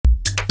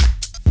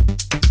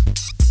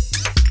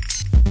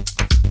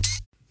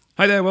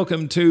Hi there,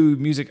 welcome to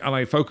Music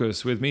Ally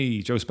Focus with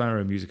me, Joe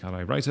Sparrow, Music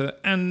Ally writer,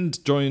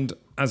 and joined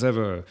as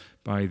ever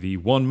by the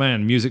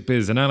one-man music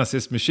biz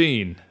analysis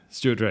machine,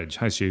 Stuart Dredge.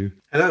 Hi, Stu.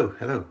 Hello.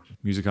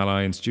 Music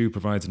Ally and Stu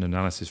provides an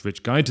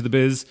analysis-rich guide to the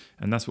biz,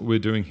 and that's what we're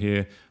doing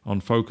here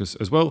on Focus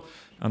as well,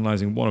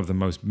 analysing one of the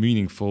most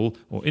meaningful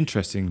or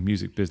interesting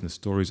music business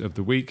stories of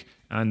the week.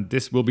 And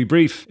this will be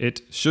brief.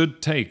 It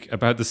should take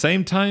about the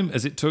same time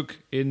as it took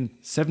in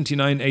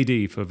 79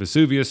 AD for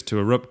Vesuvius to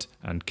erupt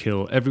and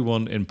kill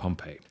everyone in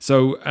Pompeii.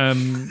 So,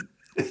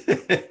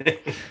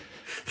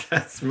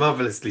 That's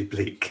marvellously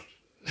bleak.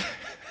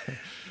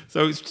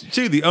 So,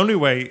 Stu, the only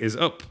way is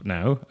up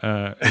now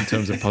in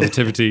terms of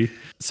positivity.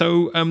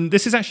 So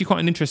this is actually quite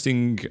an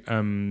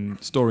interesting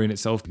story in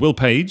itself. Will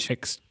Page,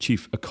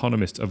 ex-chief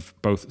economist of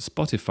both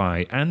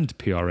Spotify and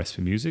PRS for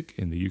Music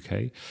in the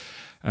UK,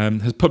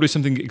 has published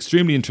something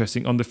extremely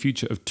interesting on the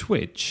future of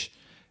Twitch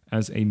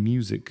as a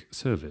music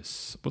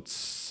service.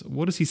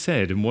 What has he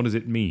said and what does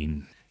it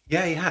mean?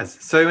 Yeah, he has.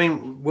 So,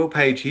 Will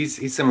Page,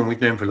 he's someone we've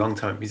known for a long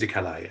time at Music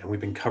Ally, and we've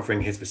been covering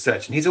his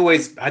research. And he's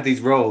always had these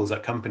roles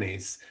at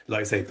companies,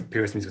 like, say,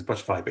 PRS Music and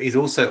Spotify, but he's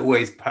also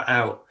always put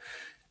out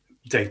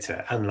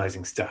data,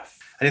 analysing stuff.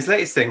 And his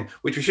latest thing,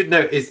 which we should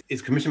note,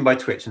 is commissioned by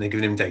Twitch, and they're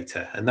giving him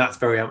data. And that's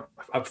very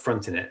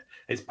upfront in it.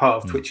 It's part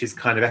of Twitch's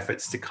kind of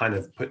efforts to kind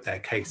of put their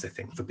case, I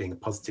think, for being a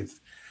positive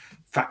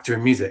factor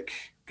in music,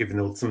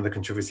 given some of the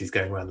controversies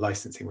going around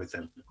licensing with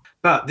them.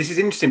 But this is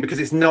interesting because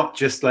it's not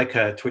just like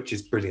a Twitch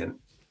is brilliant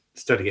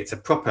study. It's a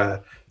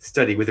proper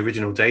study with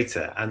original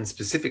data, and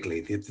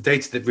specifically the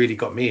data that really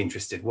got me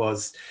interested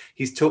was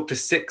he's talked to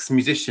 6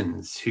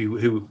 musicians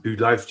who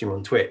live stream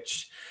on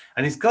Twitch,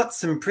 and he's got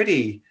some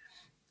pretty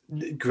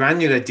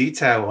granular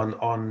detail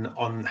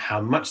on how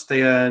much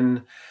they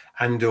earn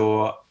and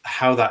or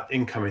how that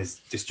income is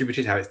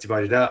distributed, how it's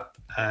divided up,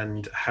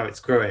 and how it's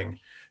growing.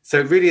 So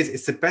it really is,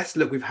 it's the best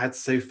look we've had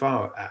so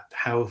far at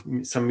how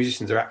some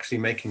musicians are actually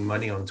making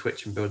money on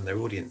Twitch and building their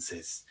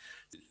audiences.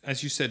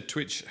 As you said,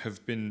 Twitch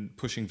have been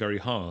pushing very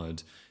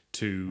hard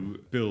to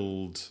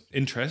build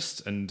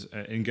interest and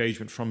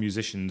engagement from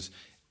musicians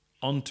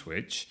on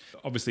Twitch.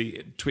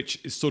 Obviously, Twitch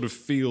sort of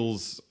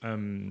feels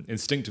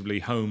instinctively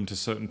home to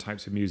certain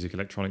types of music,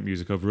 electronic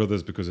music over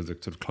others because of the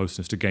sort of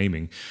closeness to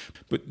gaming.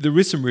 But there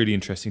is some really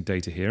interesting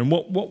data here. And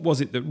what was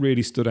it that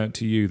really stood out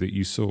to you that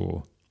you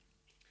saw?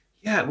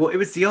 Yeah, well, it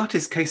was the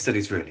artist case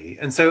studies, really.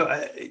 And so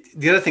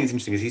the other thing that's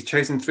interesting is he's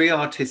chosen 3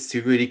 artists who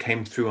really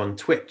came through on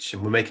Twitch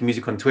and were making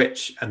music on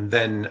Twitch and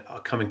then are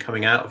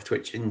coming out of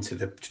Twitch into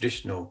the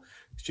traditional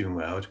streaming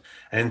world,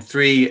 and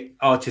 3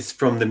 artists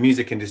from the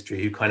music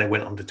industry who kind of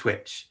went onto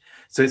Twitch.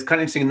 So it's kind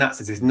of interesting in that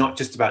sense. It's not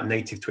just about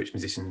native Twitch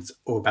musicians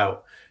or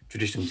about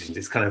traditional musicians.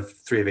 It's kind of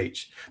 3 of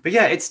each. But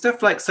yeah, it's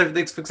stuff like, so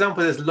for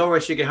example, there's Laura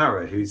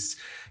Shigehara,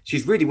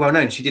 she's really well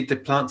known. She did the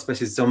Plants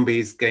vs.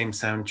 Zombies game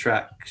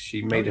soundtrack.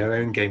 She made her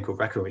own game called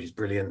Rockonomics, which is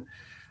brilliant.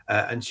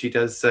 And she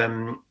does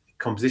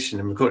composition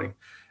and recording.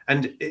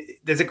 And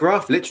there's a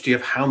graph literally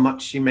of how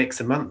much she makes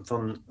a month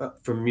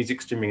from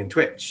music streaming and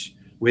Twitch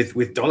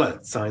with dollar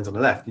signs on the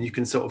left. And you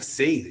can sort of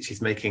see that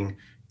she's making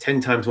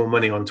 10 times more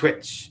money on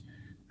Twitch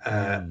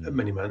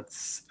many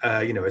months.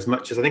 As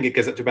much as I think it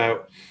goes up to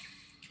about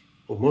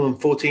more than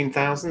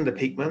 14,000 a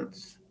peak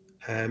month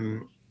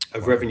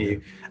of revenue.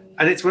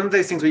 And it's one of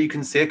those things where you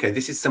can see, okay,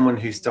 this is someone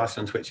who started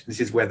on Twitch. This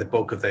is where the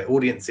bulk of their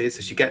audience is.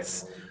 So she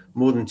gets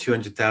more than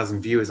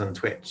 200,000 viewers on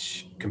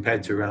Twitch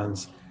compared to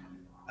around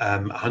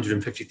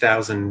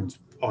 150,000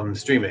 on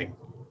streaming.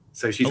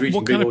 So she's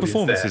reaching big audience there. What kind of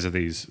performances are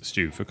these,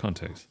 Stu, for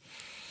context?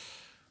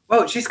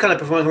 Well, she's kind of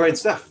performing her own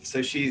stuff.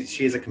 So she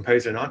is a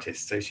composer and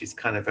artist. So she's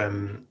kind of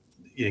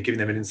giving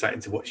them an insight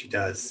into what she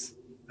does,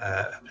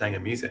 playing her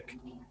music.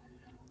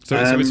 So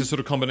it's a sort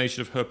of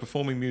combination of her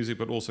performing music,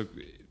 but also,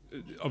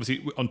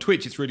 obviously, on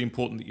Twitch, it's really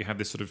important that you have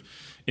this sort of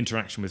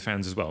interaction with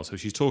fans as well. So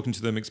she's talking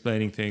to them,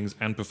 explaining things,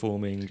 and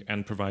performing,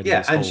 and providing.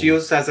 Yeah, and she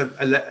also has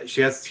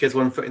she has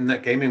one foot in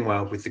that gaming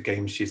world with the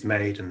games she's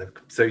made, and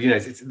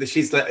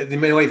she's like,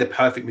 in a way the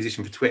perfect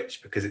musician for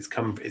Twitch because it's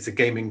a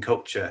gaming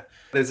culture.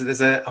 There's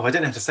I don't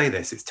know how to say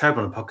this. It's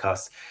terrible on a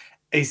podcast.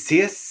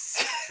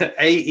 Aeseas,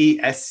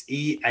 Aeseaes.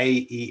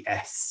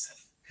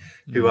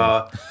 Who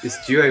are this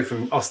duo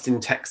from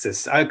Austin,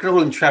 Texas. I can call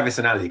them Travis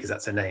and Ali because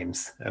that's their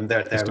names.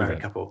 They're a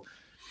married couple.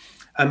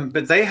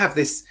 But they have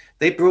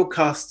they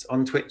broadcast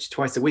on Twitch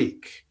twice a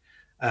week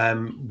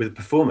with a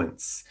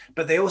performance.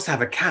 But they also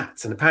have a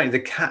cat. And apparently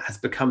the cat has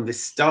become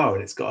this star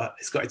and it's got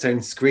its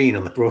own screen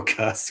on the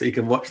broadcast so you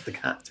can watch the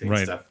cat doing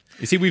stuff.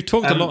 You see, we've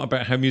talked a lot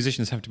about how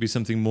musicians have to be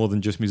something more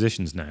than just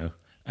musicians now.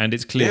 And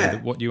it's clear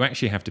that what you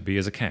actually have to be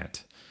is a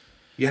cat.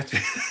 Yeah.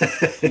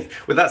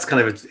 Well, that's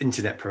kind of an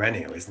internet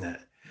perennial, isn't it?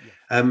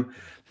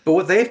 But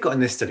what they've got in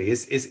this study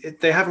is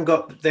they've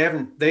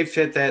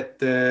shared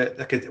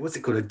what's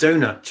it called, a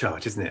donut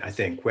chart, isn't it? I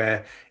think,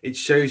 where it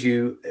shows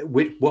you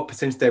what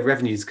percentage of their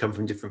revenues come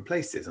from different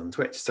places on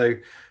Twitch. So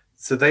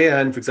they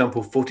earn, for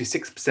example,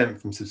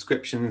 46% from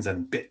subscriptions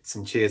and bits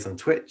and cheers on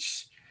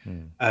Twitch,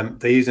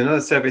 They use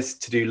another service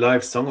to do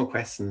live song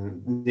requests,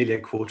 and nearly a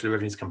quarter of the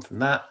revenues come from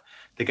that.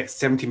 They get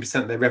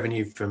 17% of their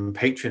revenue from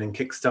Patreon and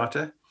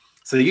Kickstarter.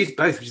 So they use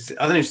both, which is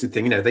another interesting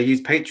thing. They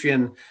use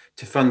Patreon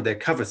to fund their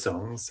cover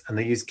songs, and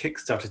they use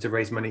Kickstarter to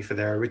raise money for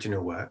their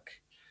original work.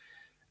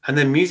 And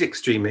then music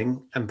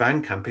streaming and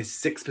Bandcamp is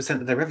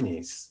 6% of their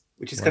revenues,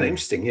 which is kind of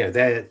interesting.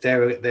 They're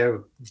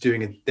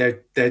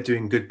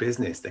doing good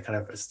business. They're kind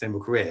of a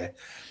sustainable career,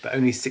 but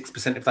only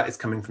 6% of that is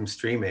coming from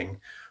streaming.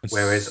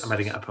 Whereas I'm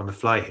adding it up on the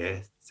fly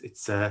here.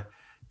 It's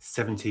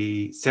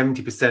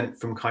 70%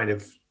 from kind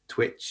of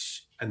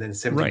Twitch, and then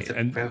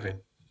 70% from everything.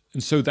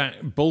 And so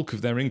that bulk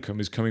of their income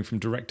is coming from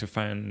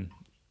direct-to-fan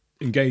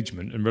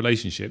engagement and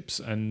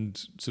relationships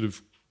and sort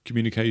of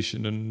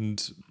communication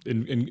and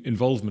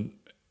involvement,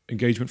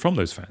 engagement from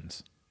those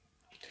fans.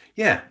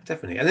 Yeah,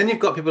 definitely. And then you've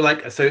got people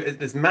like, so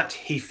there's Matt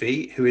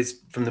Heafy, who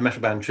is from the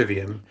metal band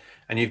Trivium,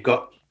 and you've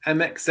got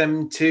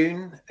MXM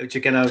Tune, which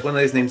again, one of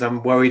those names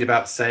I'm worried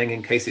about saying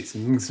in case it's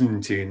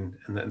MXM Tune,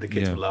 and the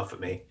kids will laugh at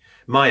me.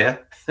 Maya,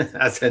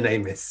 as her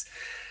name is,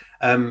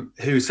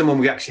 who's someone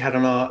we actually had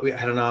on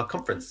our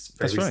conference.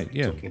 That's right.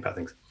 Yeah, talking about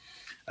things.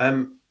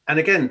 And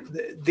again,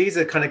 these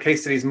are kind of case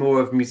studies more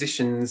of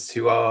musicians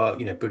who are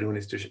building on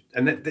this tradition,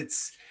 and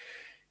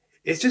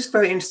it's just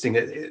very interesting.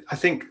 I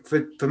think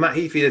for Matt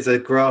Heafy, there's a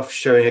graph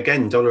showing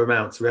again dollar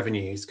amounts,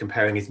 revenues,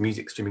 comparing his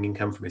music streaming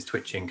income from his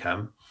Twitch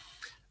income.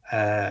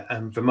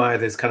 And for Maya,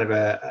 there's kind of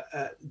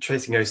a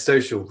tracing a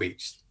social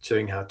reach,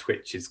 showing how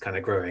Twitch is kind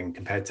of growing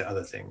compared to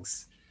other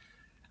things.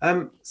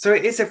 So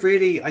it is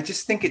I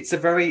just think it's a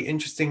very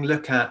interesting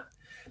look at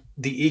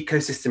the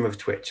ecosystem of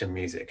Twitch and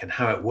music and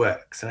how it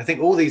works. And I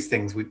think all these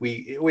things,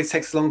 it always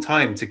takes a long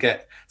time to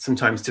get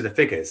sometimes to the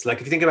figures.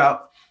 Like if you think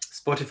about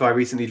Spotify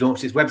recently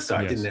launched its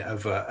website, didn't it,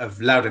 of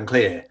Loud and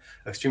Clear,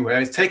 of streaming.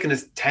 It's taken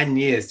us 10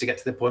 years to get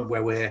to the point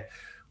where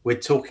we're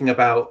talking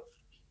about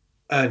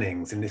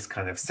earnings in this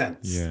kind of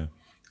sense. Yeah.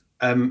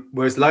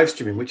 Whereas live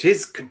streaming, which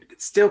is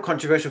still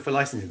controversial for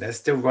licensing, there's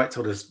still rights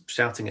holders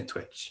shouting at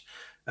Twitch,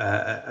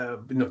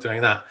 not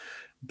doing that.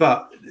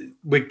 But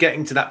we're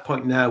getting to that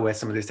point now where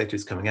some of this data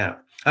is coming out.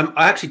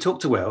 I actually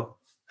talked to Will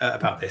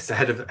about this,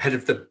 ahead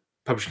of the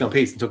publishing our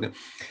piece,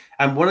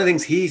 and one of the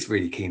things he's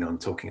really keen on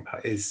talking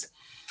about is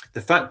the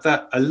fact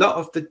that a lot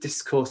of the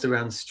discourse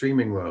around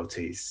streaming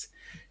royalties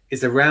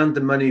is around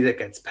the money that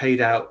gets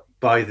paid out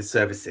by the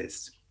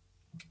services.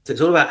 So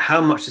it's all about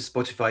how much does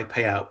Spotify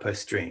pay out per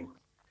stream.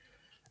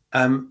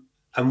 And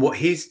what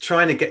he's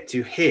trying to get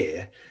to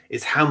here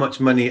is how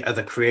much money are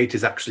the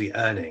creators actually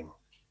earning.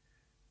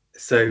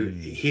 So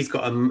he's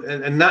got,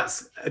 and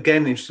that's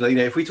again interesting.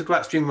 If we talk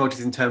about streaming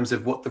royalties in terms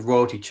of what the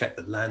royalty check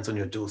that lands on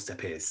your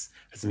doorstep is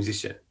as a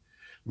musician,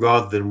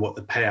 rather than what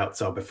the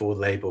payouts are before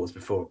labels,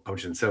 before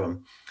publishers, and so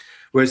on.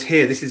 Whereas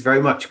here, this is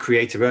very much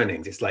creator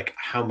earnings. It's like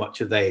how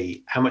much are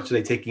they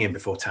taking in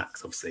before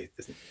tax? Obviously,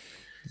 isn't it?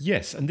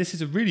 Yes, and this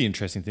is a really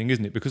interesting thing,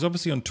 isn't it? Because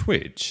obviously on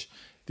Twitch,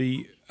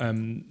 the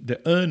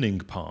earning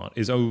part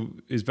is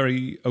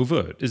very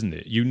overt, isn't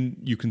it?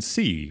 You can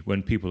see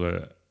when people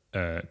are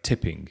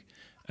tipping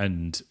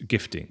and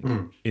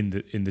gifting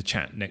in the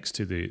chat next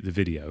to the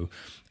video,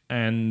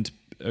 and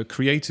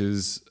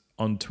creators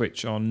on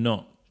Twitch are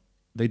not.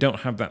 They don't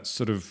have that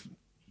sort of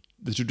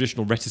the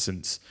traditional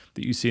reticence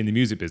that you see in the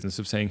music business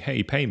of saying,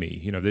 "Hey, pay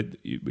me,"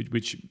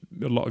 which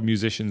a lot of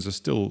musicians are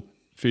still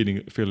feel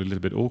a little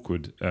bit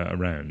awkward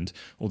around.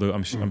 Although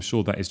I'm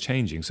sure that is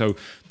changing. So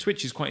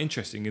Twitch is quite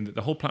interesting in that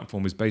the whole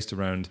platform is based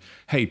around,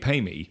 "Hey,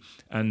 pay me,"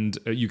 and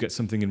you get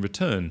something in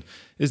return,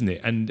 isn't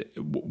it? And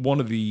one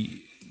of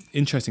the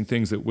interesting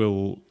things that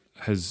Will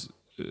has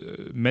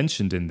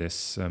mentioned in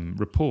this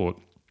report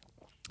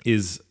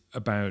is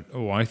about,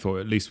 I thought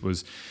at least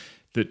was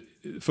that,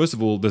 first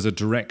of all, there's a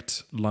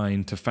direct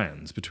line to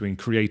fans between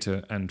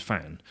creator and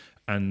fan,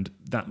 and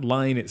that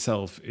line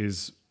itself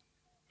is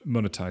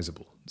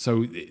monetizable.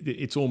 So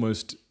it's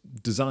almost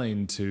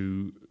designed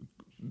to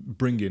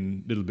bring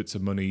in little bits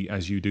of money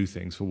as you do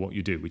things for what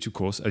you do, which, of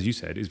course, as you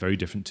said, is very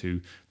different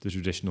to the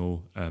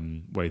traditional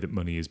way that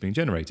money is being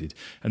generated.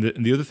 And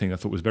the other thing I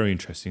thought was very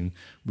interesting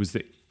was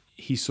that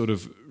he sort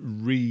of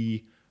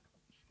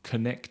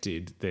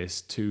connected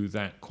this to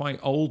that quite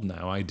old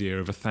now idea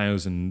of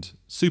 1,000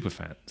 super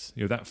fans.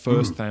 That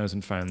first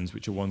 1,000 fans,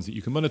 which are ones that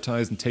you can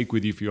monetize and take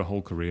with you for your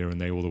whole career,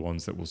 and they're all the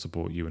ones that will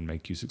support you and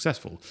make you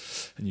successful,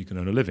 and you can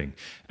earn a living.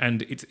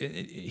 And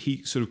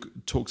he sort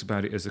of talks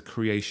about it as a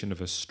creation of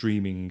a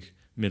streaming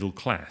middle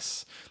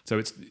class. So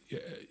it's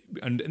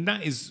and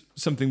that is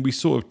something we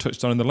sort of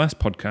touched on in the last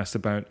podcast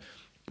about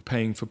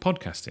paying for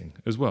podcasting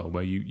as well,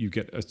 where you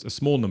get a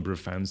small number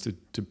of fans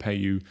to pay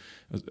you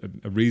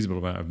a reasonable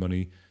amount of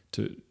money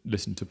to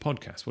listen to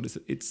podcasts. Well,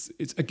 it's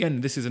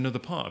again, this is another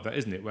part of that,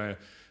 isn't it? Where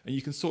and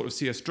you can sort of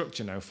see a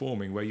structure now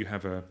forming where you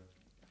have a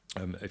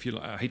if you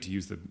like, I hate to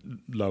use the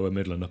lower,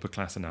 middle, and upper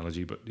class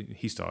analogy, but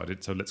he started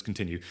it, so let's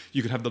continue.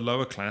 You could have the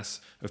lower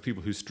class of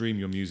people who stream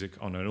your music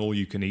on an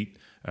all-you-can-eat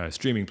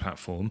streaming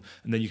platform,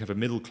 and then you have a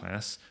middle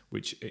class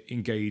which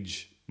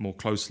engage more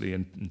closely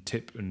and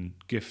tip and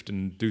gift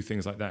and do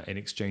things like that in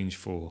exchange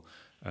for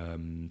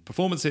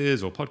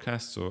performances or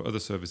podcasts or other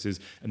services,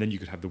 and then you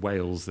could have the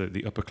whales,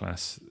 the upper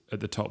class at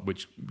the top,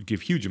 which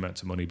give huge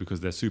amounts of money because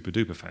they're super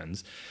duper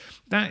fans.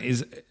 That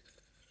is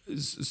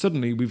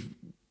suddenly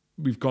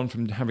we've gone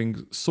from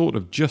having sort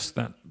of just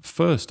that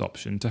first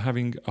option to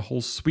having a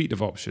whole suite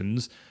of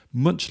options,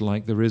 much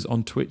like there is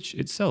on Twitch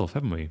itself,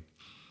 haven't we?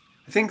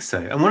 I think so.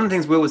 And one of the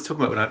things Will was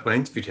talking about when I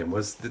interviewed him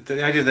was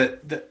the idea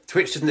that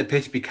Twitch doesn't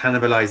appear to be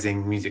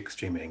cannibalizing music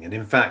streaming. And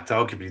in fact,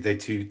 arguably, they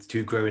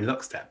two grow in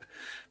lockstep,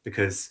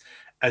 because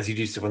as you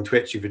do stuff on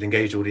Twitch, you've an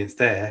engaged audience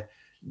there,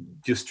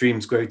 your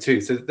streams grow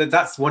too. So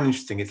that's one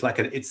interesting. It's like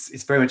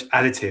it's very much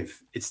additive.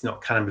 It's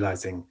not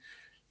cannibalizing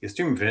your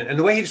streaming. And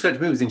the way he described it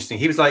to me was interesting.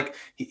 He was like,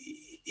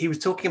 he was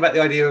talking about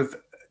the idea of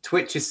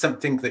Twitch is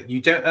something that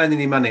you don't earn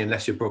any money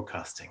unless you're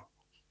broadcasting.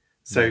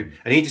 So,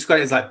 and he described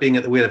it as like being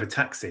at the wheel of a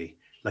taxi.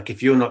 Like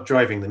if you're not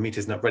driving, the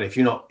meter's not running. If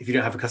you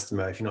don't have a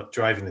customer, if you're not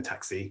driving the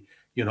taxi,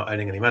 you're not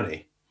earning any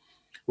money.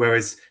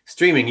 Whereas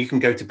streaming, you can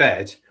go to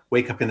bed,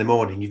 wake up in the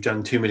morning, you've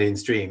done 2 million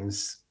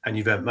streams and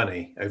you've earned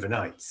money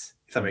overnight,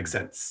 if that makes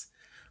sense.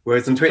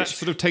 Whereas on Twitch, that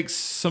sort of takes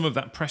some of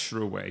that pressure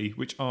away,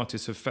 which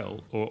artists have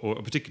felt, or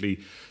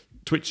particularly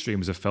Twitch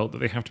streamers have felt, that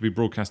they have to be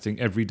broadcasting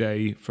every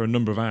day for a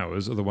number of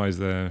hours, otherwise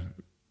they're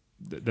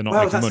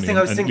not making money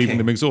and leaving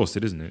them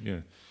exhausted, isn't it? Yeah.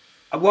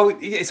 Well,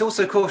 it's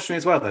also cautionary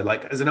as well, though.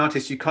 Like as an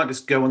artist, you can't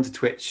just go onto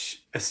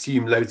Twitch,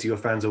 assume loads of your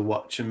fans will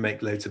watch and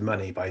make loads of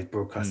money by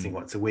broadcasting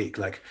once a week.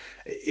 Like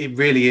it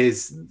really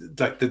is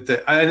like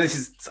and this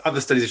is other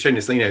studies have shown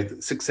this. You know,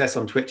 success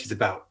on Twitch is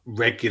about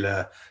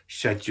regular,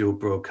 scheduled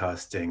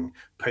broadcasting,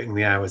 putting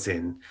the hours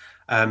in,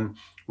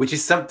 which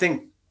is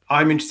something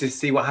I'm interested to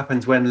see what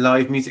happens when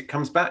live music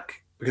comes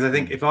back. Because I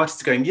think if artists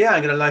are going, yeah,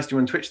 I'm going to live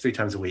stream on Twitch 3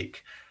 times a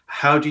week,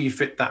 how do you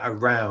fit that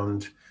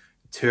around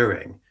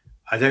touring?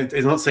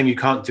 It's not saying you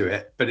can't do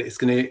it, but it's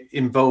going to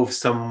involve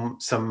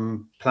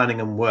some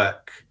planning and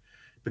work.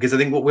 Because I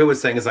think what Will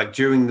was saying is like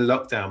during the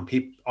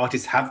lockdown,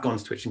 artists have gone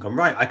to Twitch and gone,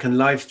 right, I can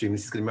live stream.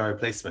 This is going to be my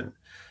replacement.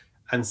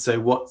 And so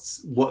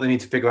what they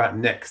need to figure out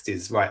next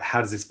is, right, how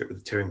does this fit with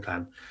the touring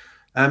plan?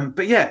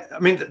 But yeah, I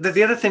mean,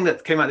 the other thing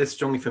that came out this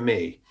strongly for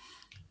me,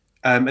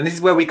 and this is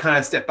where we kind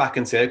of step back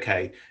and say,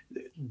 okay,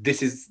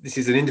 this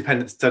is an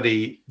independent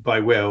study by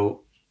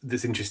Will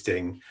that's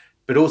interesting,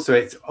 but also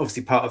it's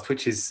obviously part of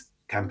Twitch's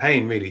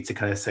campaign really to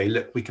kind of say,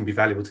 look, we can be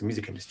valuable to the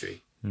music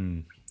industry,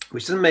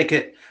 which doesn't make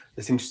it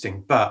less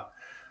interesting. But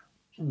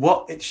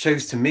what it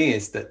shows to me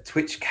is that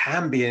Twitch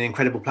can be an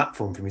incredible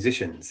platform for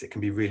musicians. It can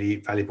be really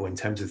valuable in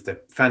terms of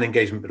the fan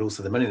engagement, but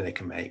also the money they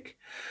can make.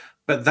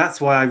 But that's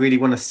why I really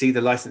want to see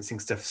the licensing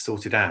stuff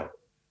sorted out.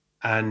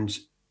 And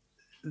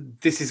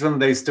this is one of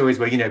those stories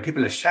where, you know,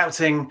 people are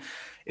shouting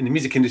in the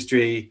music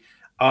industry,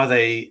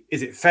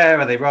 is it fair?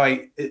 Are they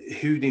right?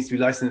 Who needs to be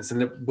licensed?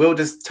 And Will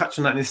does touch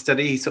on that in his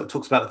study. He sort of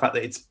talks about the fact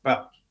that it's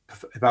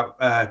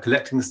about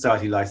collecting the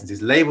starting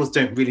licenses. Labels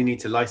don't really need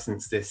to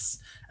license this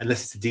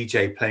unless it's a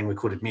DJ playing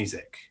recorded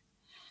music,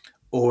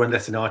 or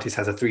unless an artist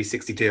has a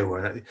 360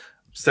 deal.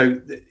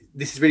 So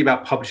this is really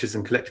about publishers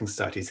and collecting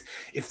societies.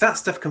 If that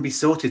stuff can be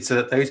sorted so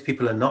that those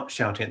people are not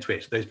shouting at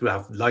Twitch, those people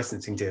have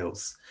licensing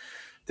deals,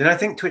 then I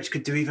think Twitch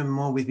could do even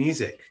more with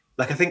music.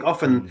 Like I think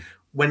often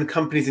when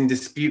companies in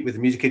dispute with the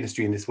music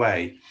industry in this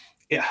way,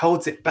 it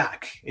holds it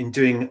back in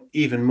doing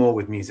even more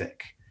with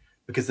music,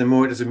 because the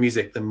more it does with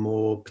music, the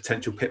more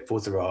potential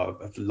pitfalls there are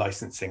of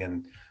licensing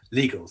and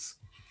legals.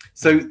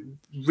 So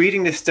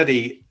reading this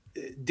study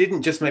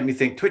didn't just make me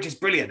think Twitch is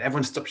brilliant,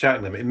 everyone stop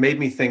shouting them. It made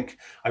me think,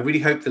 I really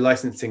hope the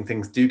licensing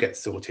things do get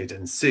sorted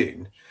and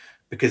soon,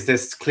 because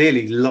there's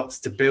clearly lots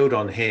to build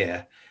on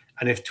here.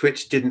 And if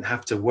Twitch didn't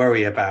have to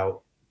worry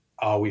about,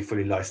 are we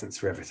fully licensed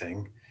for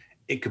everything,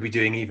 it could be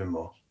doing even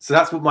more. So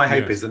that's what my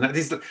hope is. And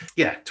this,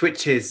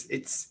 Twitch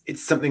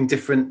it's something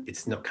different.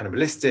 It's not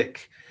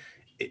cannibalistic.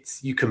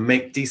 You can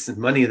make decent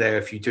money there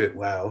if you do it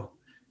well.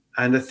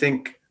 And I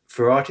think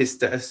for artists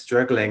that are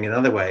struggling in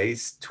other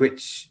ways,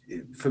 Twitch,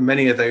 for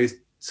many of those,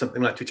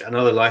 something like Twitch and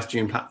other live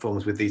stream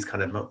platforms with these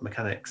kind of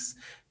mechanics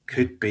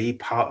could be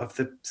part of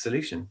the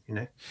solution, you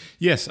know?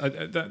 Yes,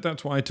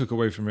 that's what I took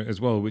away from it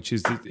as well, which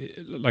is,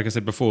 like I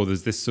said before,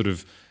 there's this sort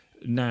of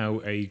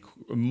now a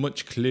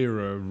much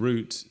clearer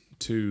route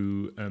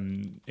to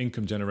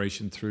income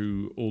generation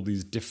through all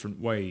these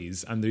different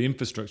ways, and the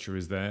infrastructure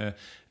is there,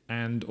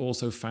 and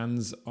also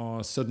fans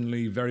are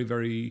suddenly very,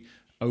 very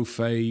au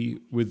fait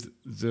with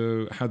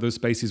how those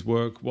spaces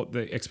work, what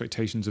the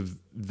expectations of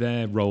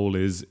their role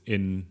is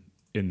in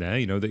there.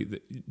 You know,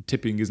 the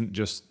tipping isn't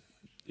just,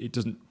 it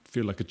doesn't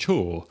feel like a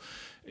chore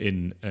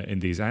in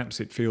these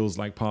apps. It feels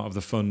like part of the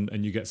fun,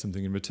 and you get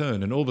something in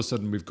return. And all of a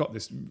sudden, we've got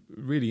this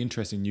really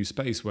interesting new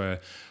space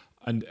where.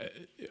 And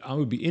I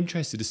would be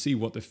interested to see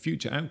what the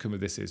future outcome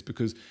of this is,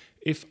 because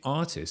if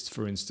artists,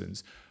 for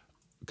instance,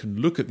 can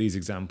look at these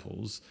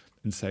examples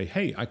and say,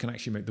 hey, I can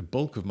actually make the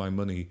bulk of my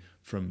money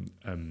from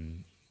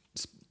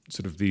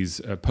sort of these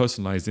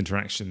personalized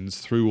interactions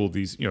through all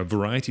these, you know,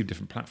 variety of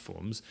different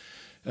platforms,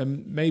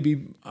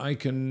 maybe I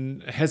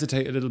can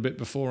hesitate a little bit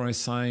before I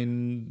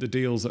sign the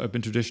deals that have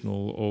been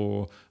traditional,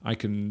 or I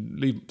can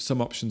leave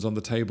some options on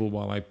the table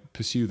while I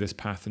pursue this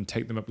path and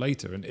take them up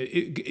later. And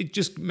it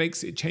just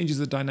changes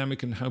the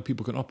dynamic and how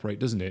people can operate,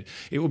 doesn't it?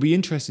 It will be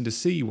interesting to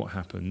see what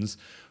happens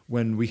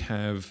when we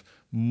have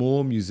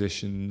more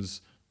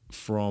musicians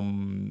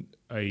from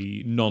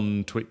a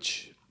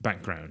non-Twitch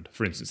background,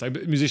 for instance, like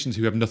musicians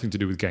who have nothing to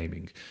do with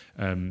gaming,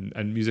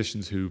 and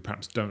musicians who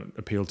perhaps don't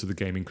appeal to the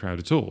gaming crowd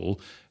at all,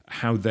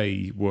 how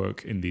they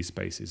work in these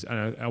spaces.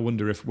 And I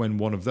wonder if when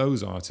one of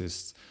those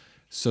artists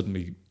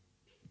suddenly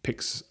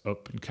picks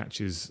up and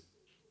catches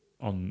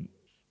on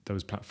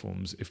those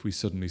platforms, if we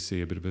suddenly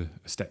see a bit of a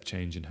step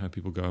change in how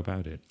people go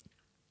about it.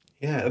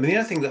 Yeah, I mean, the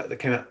other thing that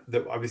came out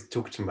that I was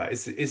talking about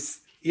is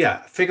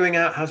figuring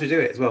out how to do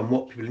it as well and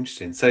what people are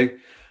interested in. So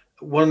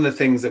one of the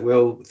things that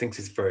Will thinks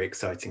is very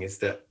exciting is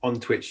that on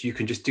Twitch you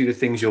can just do the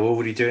things you're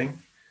already doing.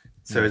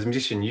 So as a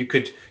musician, you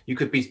could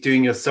be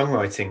doing your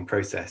songwriting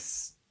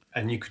process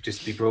and you could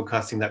just be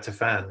broadcasting that to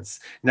fans.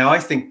 Now, I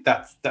think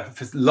that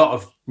for a lot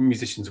of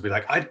musicians will be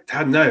like,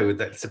 I know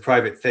that it's a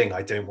private thing.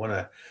 I don't want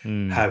to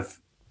have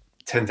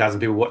 10,000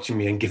 people watching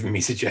me and giving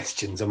me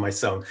suggestions on my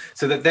song.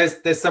 So that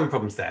there's some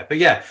problems there. But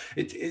yeah,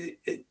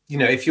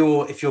 if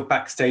you're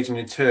backstage on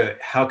your tour,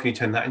 how can you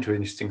turn that into an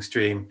interesting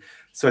stream?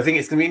 So I think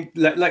it's going to be,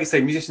 like you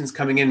say, musicians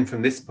coming in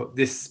from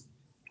this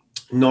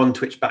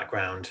non-Twitch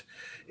background.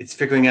 It's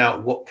figuring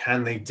out what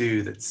can they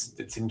do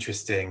that's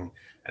interesting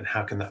and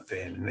how can that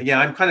fit in. And yeah,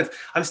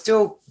 I'm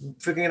still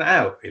figuring it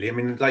out, really. I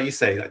mean, like you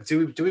say, like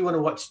do we want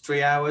to watch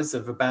 3 hours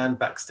of a band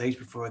backstage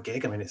before a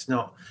gig? I mean, it's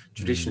not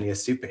traditionally a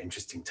super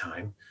interesting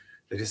time.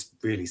 They're just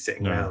really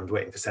sitting around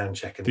waiting for sound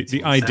check. And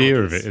the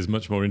idea of it is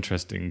much more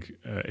interesting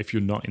if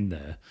you're not in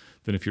there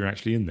than if you're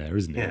actually in there,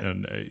 isn't it? Yeah.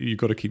 And you've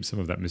got to keep some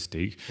of that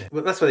mystique. Yeah.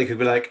 Well, that's why they could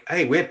be like,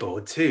 hey, we're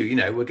bored too.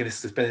 We're going to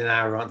spend an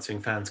hour answering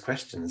fans'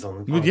 questions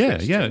on Twitch.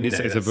 And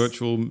it's a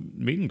virtual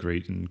meet and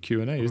greet and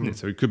Q&A, isn't it?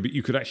 So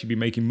you could actually be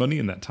making money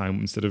in that time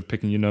instead of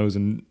picking your nose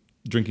and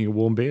drinking a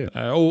warm beer.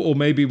 Or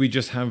maybe we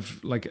just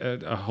have like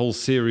a whole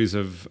series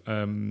of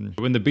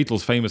when the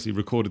Beatles famously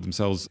recorded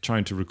themselves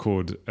trying to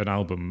record an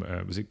album,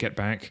 was it Get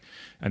Back?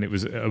 And it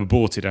was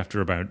aborted after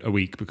about a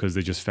week because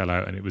they just fell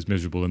out and it was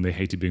miserable and they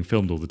hated being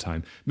filmed all the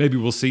time. Maybe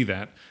we'll see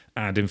that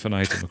ad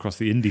infinitum across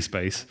the indie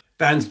space.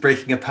 Bands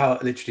breaking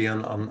apart literally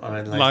on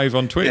live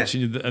on Twitch.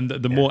 Yeah. And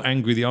the more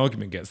angry the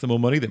argument gets, the more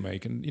money they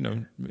make.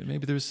 And,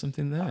 maybe there is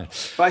something there.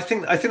 But I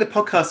think the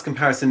podcast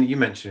comparison that you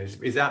mentioned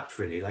is apt,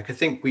 really. Like, I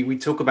think we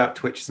talk about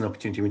Twitch as an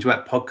opportunity. We talk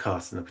about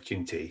podcasts as an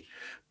opportunity.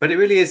 But it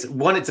really is,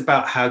 one, it's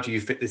about how do you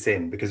fit this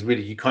in? Because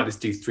really, you can't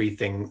just do three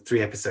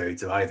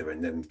episodes of either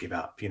and then give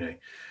up, Yeah.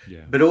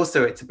 But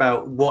also it's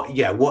about what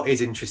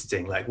is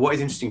interesting? Like, what is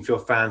interesting for your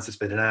fans to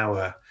spend an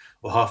hour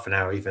or half an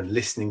hour even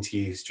listening to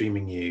you,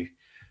 streaming you?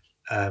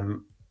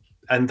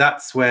 And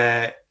that's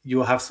where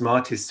you'll have some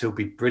artists who'll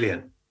be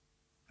brilliant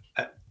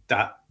at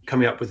that,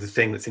 coming up with the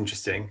thing that's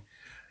interesting.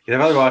 You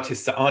have other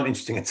artists that aren't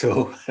interesting at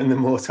all, and the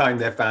more time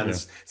their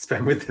fans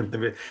spend with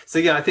them. So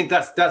yeah, I think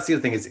that's the other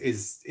thing is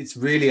it's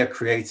really a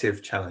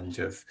creative challenge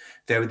of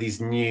there are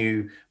these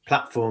new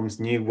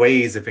platforms, new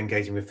ways of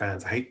engaging with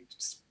fans. I hate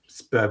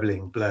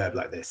burbling blurb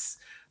like this.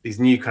 These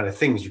new kind of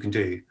things you can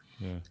do.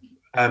 Yeah.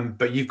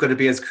 But you've got to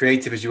be as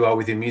creative as you are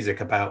with your music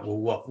about, well,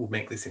 what will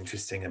make this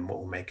interesting and what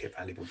will make it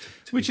valuable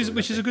to which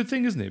is a good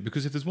thing, isn't it?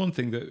 Because if there's one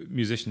thing that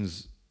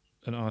musicians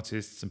and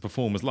artists and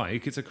performers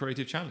like, it's a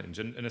creative challenge,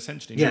 and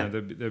essentially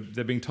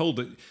they're being told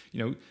that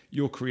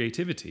your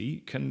creativity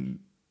can,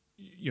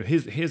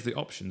 here's the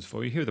options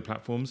for you, here are the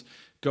platforms,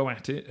 go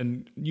at it,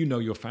 and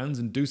your fans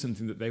and do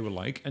something that they will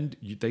like, and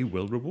they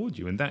will reward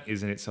you, and that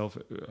is in itself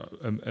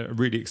a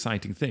really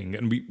exciting thing.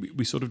 And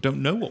we sort of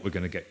don't know what we're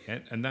going to get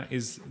yet, and that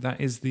is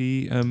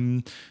the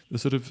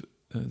sort of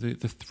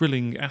the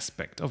thrilling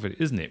aspect of it,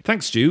 isn't it?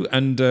 Thanks, Stu.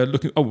 And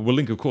we'll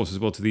link, of course, as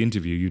well to the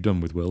interview you've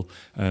done with Will,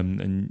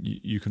 and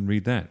you can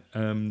read that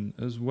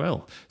as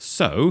well.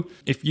 So,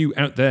 if you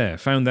out there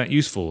found that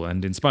useful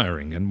and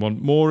inspiring and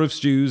want more of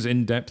Stu's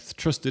in-depth,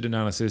 trusted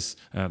analysis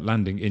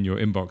landing in your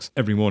inbox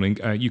every morning,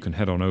 you can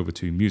head on over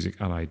to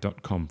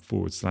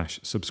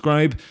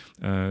musically.com/subscribe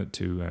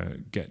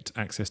to get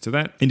access to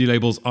that. Indie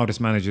labels,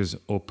 artist managers,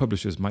 or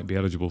publishers might be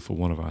eligible for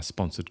one of our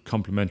sponsored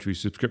complimentary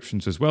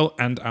subscriptions as well,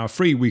 and our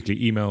free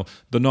weekly email,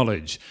 The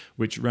Knowledge,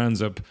 which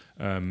rounds up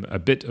a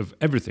bit of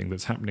everything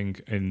that's happening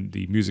in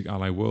the Music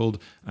Ally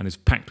world and is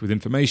packed with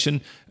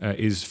information,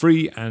 is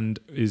free and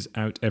is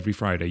out every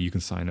Friday. You can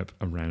sign up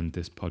around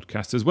this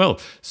podcast as well.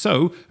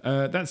 So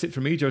that's it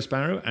from me, Joe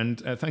Sparrow,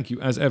 and thank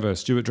you as ever,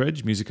 Stuart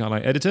Dredge, Music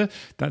Ally editor.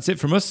 That's it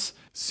from us.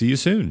 See you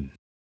soon.